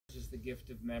the gift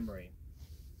of memory.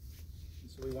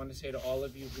 And so we want to say to all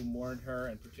of you who mourn her,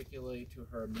 and particularly to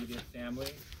her immediate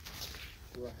family,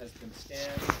 to her husband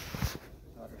Stan,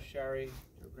 daughter Sherry,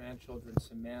 to her grandchildren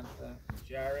Samantha and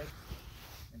Jared,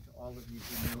 and to all of you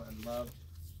who knew and loved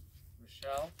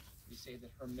Rochelle, we say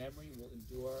that her memory will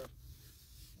endure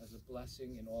as a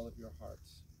blessing in all of your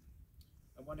hearts.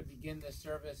 I want to begin this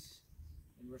service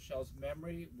in Rochelle's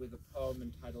memory with a poem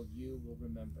entitled You Will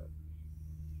Remember.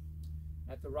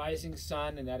 At the rising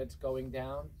sun and at its going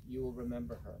down, you will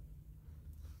remember her.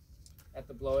 At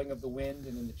the blowing of the wind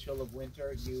and in the chill of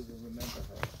winter, you will remember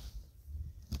her.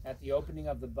 At the opening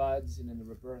of the buds and in the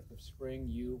rebirth of spring,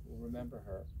 you will remember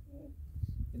her.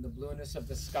 In the blueness of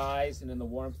the skies and in the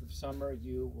warmth of summer,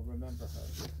 you will remember her.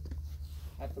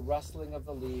 At the rustling of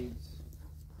the leaves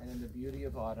and in the beauty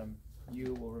of autumn,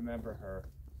 you will remember her.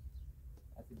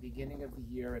 At the beginning of the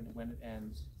year and when it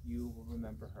ends, you will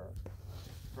remember her.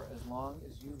 For as long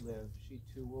as you live, she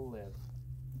too will live,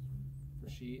 for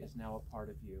she is now a part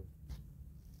of you.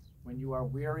 When you are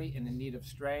weary and in need of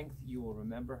strength, you will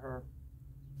remember her.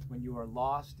 When you are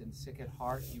lost and sick at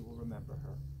heart, you will remember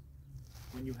her.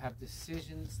 When you have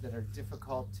decisions that are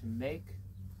difficult to make,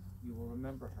 you will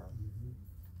remember her.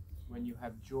 When you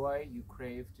have joy you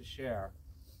crave to share,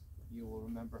 you will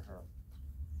remember her.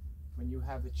 When you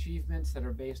have achievements that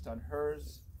are based on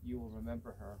hers, you will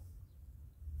remember her.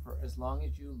 For as long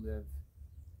as you live,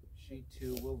 she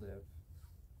too will live,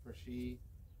 for she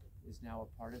is now a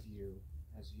part of you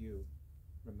as you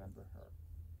remember her.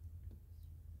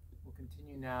 We'll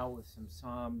continue now with some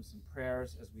psalms and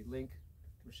prayers as we link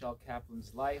Rochelle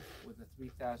Kaplan's life with the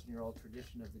 3,000-year-old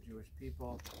tradition of the Jewish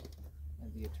people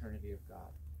and the eternity of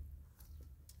God.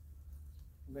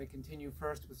 I'm going to continue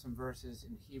first with some verses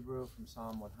in Hebrew from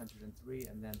Psalm 103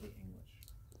 and then the English.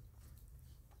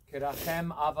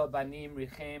 Kerachem ava banim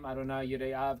richem Adonai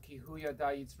yireav ki hu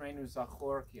yada yitzreinu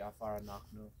zachor ki afar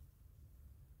anachnu.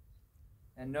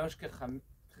 Enosh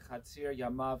kechatzir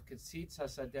yamav ketzitz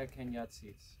hasadeh ken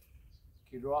yatzitz.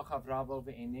 Ki ruach avravo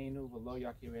ve'enenu v'lo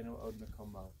yakirenu od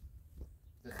mekomo.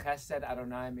 V'chesed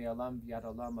Adonai me'olam v'yad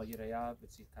olam al yireav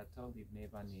v'tzitato livnei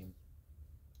banim.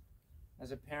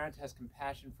 As a parent has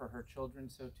compassion for her children,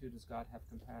 so too does God have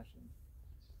compassion.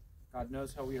 God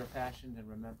knows how we are fashioned and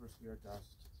remembers we are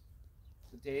dust.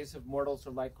 The days of mortals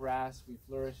are like grass, we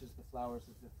flourish as the flowers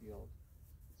of the field.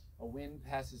 A wind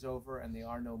passes over and they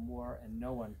are no more, and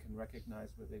no one can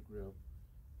recognize where they grew.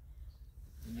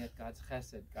 And yet God's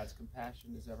chesed, God's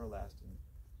compassion is everlasting.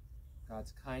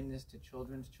 God's kindness to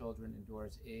children's children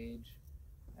endures age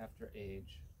after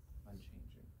age,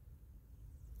 unchanging.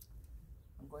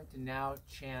 I'm going to now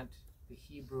chant the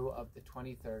Hebrew of the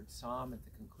 23rd Psalm. At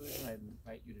the conclusion, I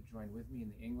invite you to join with me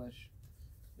in the English.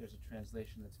 There's a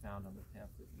translation that's found on the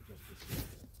pamphlet you just received.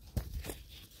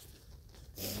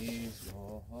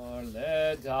 Mizmor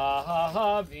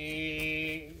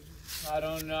leDavid,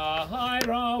 Adonai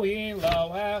roi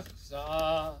lo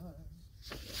echzar,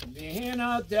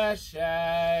 b'hinat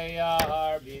deshei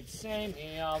yar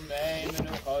b'tzemi almei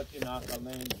menuchot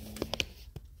yinachaleni.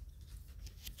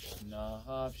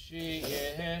 Nafshi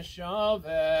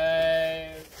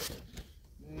yeshoveh,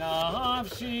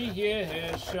 Nafshi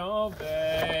yeshoveh,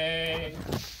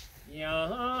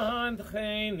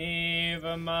 Yandcheni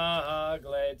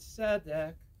v'maglet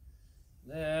tzedek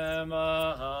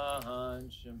leman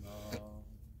shemo.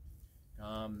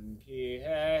 Kam ki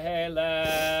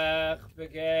helech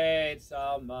b'geitz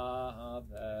al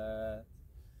mavet,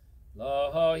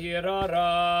 lo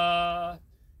yirara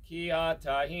ki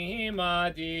ata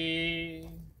imadi.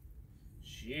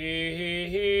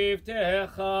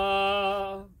 Shivtecha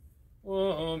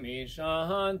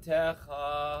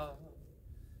umishantecha,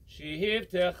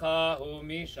 Shivtecha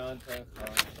umishantecha.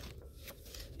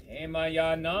 Hema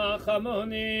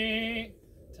yanachamoni,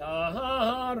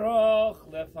 taroch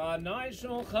lefanai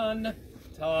shulchan,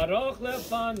 taroch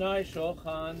lefanai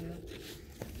shulchan,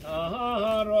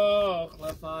 taroch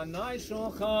lefanai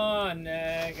shulchan,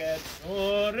 neged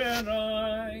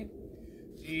surerai.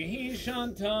 I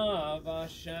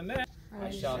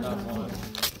shall not want.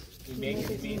 He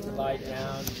maketh me to lie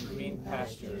down in green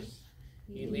pastures.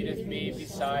 He leadeth me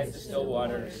beside the still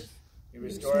waters. He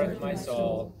restoreth my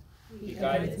soul. He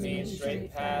guideth me in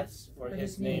straight paths for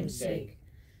his name's sake.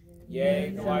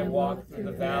 Yea, though I walk through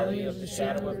the valley of the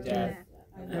shadow of death,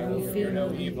 I will fear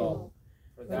no evil,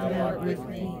 for thou art with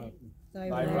me.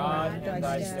 Thy rod and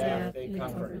thy staff, they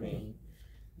comfort me.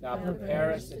 Thou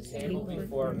preparest a table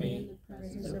before me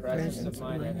in the presence of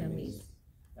mine enemies.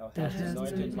 Thou hast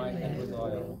anointed my head with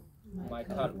oil. My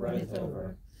cup runneth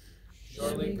over.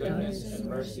 Surely goodness and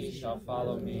mercy shall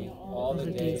follow me all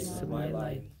the days of my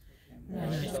life,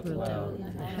 and I shall dwell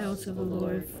in the house of the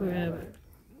Lord forever.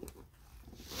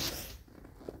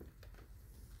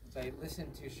 As I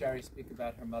listened to Sherry speak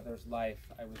about her mother's life,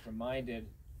 I was reminded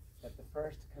that the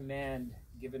first command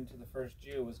given to the first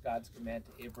Jew was God's command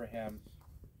to Abraham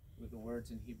with the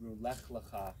words in Hebrew, Lech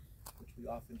Lecha, which we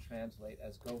often translate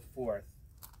as go forth.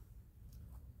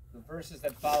 The verses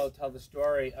that follow tell the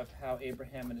story of how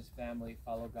Abraham and his family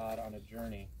follow God on a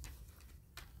journey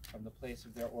from the place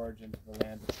of their origin to the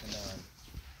land of Canaan.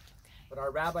 But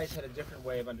our rabbis had a different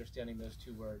way of understanding those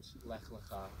two words, Lech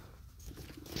Lecha.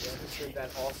 They understood that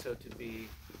also to be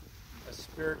a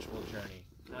spiritual journey,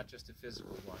 not just a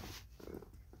physical one.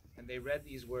 And they read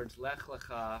these words, Lech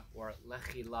Lecha, or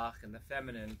Lechi Lach in the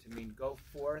feminine, to mean go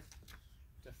forth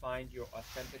to find your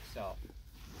authentic self.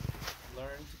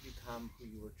 Learn to become who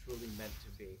you were truly meant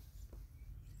to be.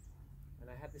 And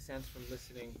I had the sense from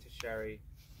listening to Sherry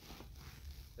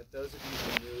that those of you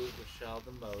who knew Rochelle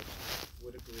the most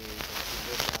would agree that she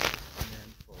lived